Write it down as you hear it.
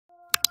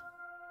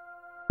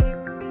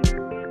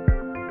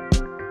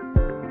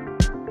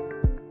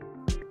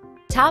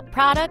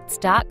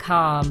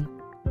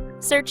TopProducts.com.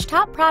 Search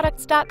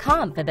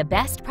TopProducts.com for the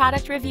best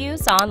product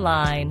reviews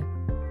online.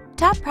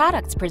 Top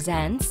Products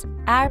presents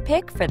our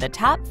pick for the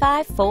top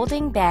 5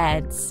 folding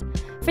beds.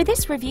 For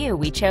this review,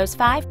 we chose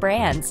 5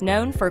 brands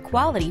known for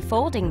quality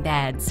folding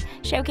beds,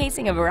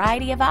 showcasing a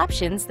variety of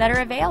options that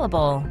are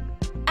available.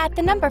 At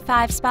the number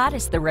 5 spot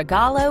is the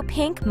Regalo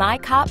Pink My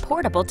Cot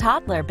Portable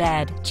Toddler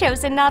Bed,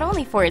 chosen not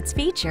only for its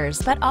features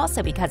but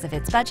also because of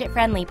its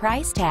budget-friendly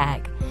price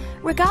tag.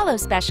 Regalo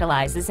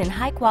specializes in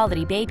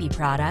high-quality baby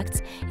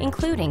products,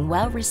 including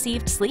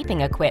well-received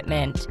sleeping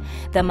equipment.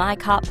 The My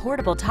Cot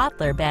Portable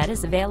Toddler Bed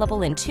is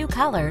available in 2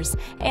 colors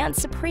and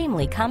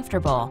supremely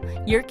comfortable.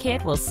 Your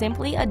kid will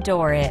simply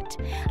adore it.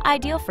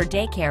 Ideal for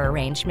daycare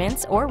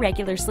arrangements or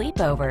regular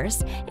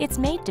sleepovers, it's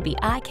made to be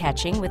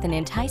eye-catching with an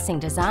enticing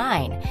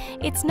design.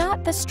 It's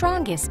not the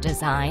strongest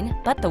design,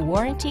 but the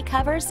warranty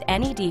covers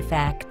any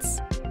defects.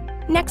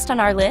 Next on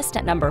our list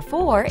at number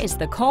 4 is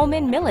the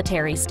Coleman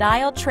Military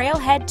Style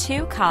Trailhead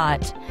 2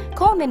 Cot.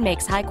 Coleman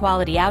makes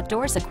high-quality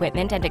outdoors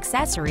equipment and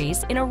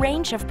accessories in a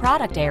range of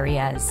product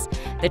areas.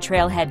 The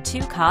Trailhead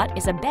 2 Cot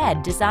is a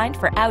bed designed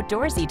for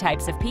outdoorsy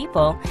types of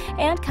people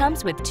and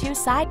comes with 2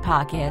 side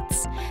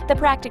pockets. The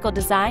practical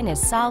design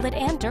is solid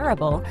and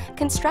durable,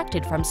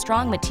 constructed from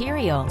strong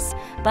materials,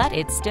 but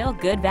it's still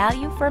good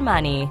value for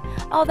money,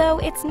 although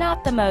it's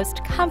not the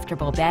most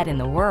comfortable bed in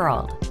the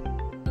world.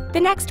 The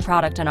next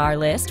product on our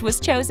list was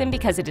chosen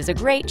because it is a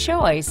great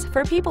choice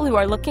for people who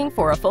are looking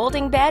for a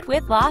folding bed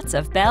with lots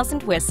of bells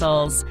and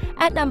whistles.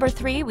 At number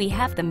 3, we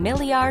have the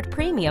Milliard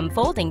Premium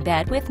Folding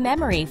Bed with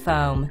Memory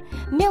Foam.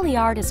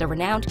 Milliard is a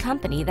renowned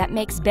company that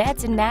makes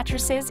beds and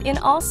mattresses in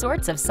all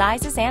sorts of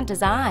sizes and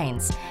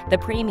designs. The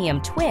premium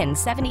twin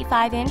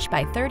 75-inch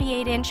by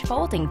 38-inch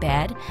folding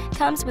bed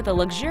comes with a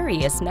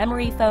luxurious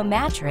memory foam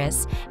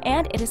mattress,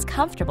 and it is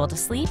comfortable to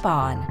sleep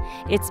on.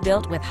 It's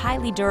built with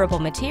highly durable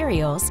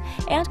materials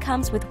and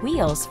comes with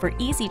wheels for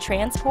easy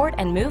transport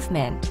and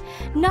movement.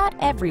 Not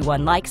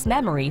everyone likes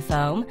memory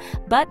foam,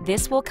 but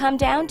this will come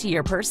down to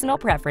your personal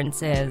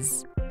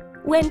preferences.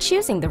 When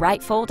choosing the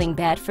right folding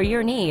bed for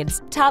your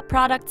needs, Top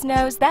Products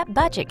knows that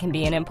budget can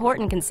be an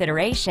important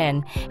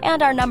consideration,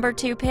 and our number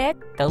 2 pick,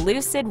 the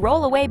Lucid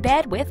Rollaway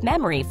Bed with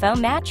Memory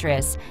Foam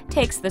Mattress,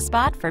 takes the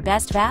spot for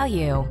best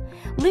value.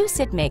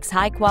 Lucid makes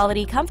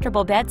high-quality,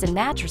 comfortable beds and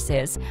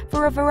mattresses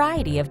for a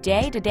variety of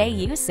day-to-day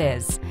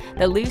uses.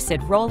 The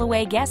Lucid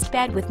Rollaway Guest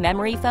Bed with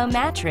Memory Foam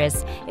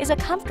Mattress is a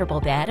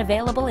comfortable bed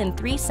available in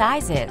 3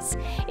 sizes.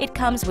 It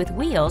comes with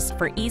wheels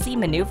for easy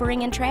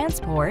maneuvering and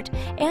transport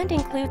and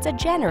includes a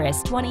generous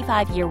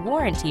 25-year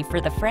warranty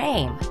for the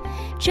frame.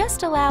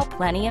 Just allow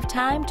plenty of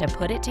time to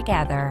put it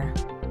together.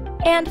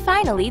 And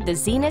finally, the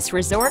Zenus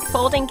Resort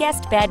Folding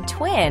Guest Bed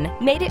Twin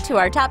made it to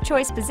our top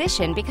choice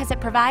position because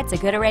it provides a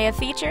good array of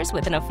features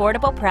with an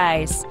affordable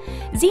price.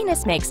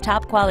 Zenus makes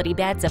top-quality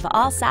beds of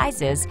all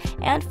sizes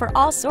and for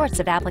all sorts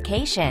of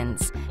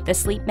applications. The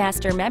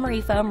Sleepmaster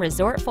Memory Foam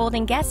Resort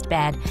Folding Guest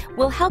Bed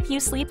will help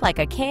you sleep like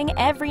a king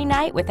every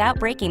night without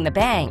breaking the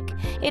bank.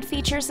 It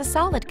features a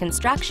solid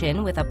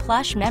construction with a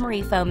plush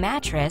memory foam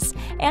mattress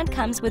and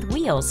comes with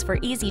wheels for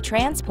easy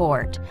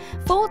transport.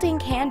 Folding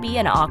can be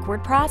an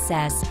awkward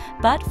process,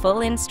 but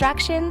full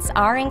instructions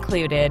are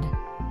included.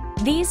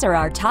 These are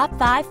our top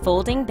 5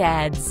 folding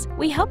beds.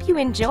 We hope you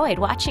enjoyed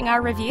watching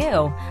our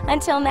review.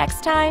 Until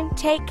next time,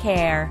 take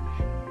care.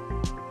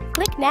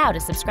 Click now to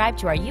subscribe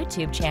to our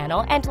YouTube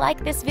channel and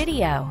like this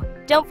video.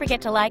 Don't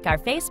forget to like our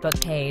Facebook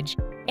page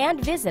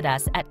and visit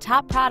us at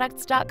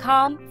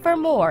TopProducts.com for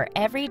more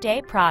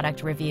everyday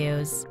product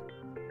reviews.